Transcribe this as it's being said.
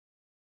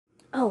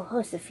Oh,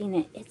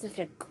 Josefina, it's such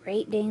a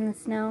great day in the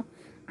snow.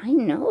 I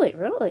know it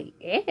really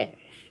is.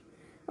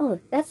 Oh,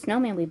 that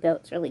snowman we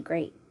built's really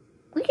great.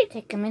 We could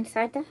take him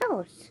inside the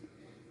house.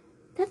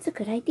 That's a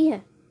good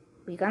idea.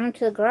 We got him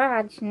to the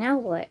garage. Now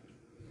what?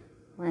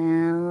 Well,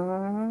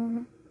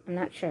 I'm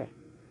not sure.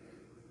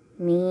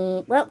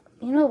 Well,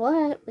 you know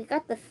what? We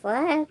got the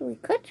sled. We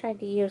could try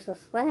to use the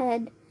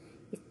sled.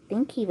 You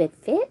think he would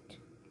fit?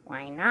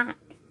 Why not?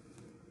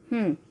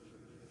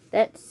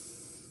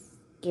 Let's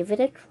give it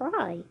a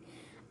try.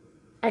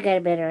 I got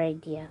a better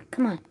idea.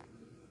 Come on.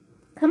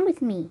 Come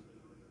with me.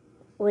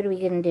 What are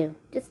we gonna do?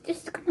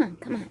 Just come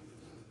on.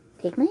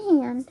 Take my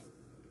hand.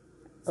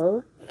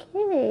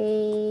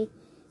 Okay.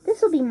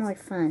 This will be more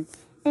fun.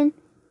 And,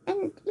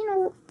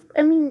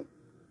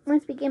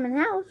 once we get him in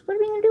the house, what are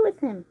we gonna do with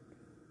him?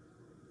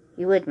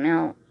 He would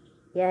melt.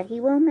 Yeah, he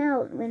will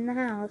melt in the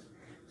house.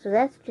 So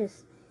let's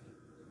just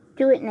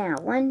do it now.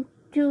 1,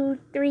 2,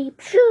 3,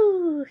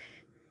 pshoosh!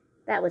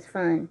 That was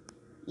fun.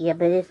 Yeah,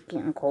 but it's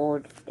getting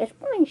cold. Let's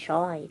go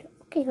inside.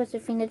 Okay,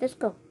 Josefina, let's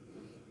go.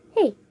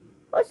 Hey,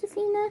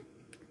 Josefina,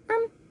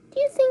 do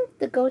you think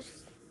the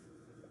ghost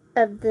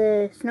of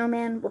the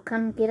snowman will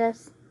come get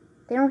us?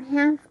 They don't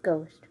have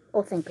ghosts.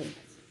 Oh, thank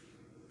goodness.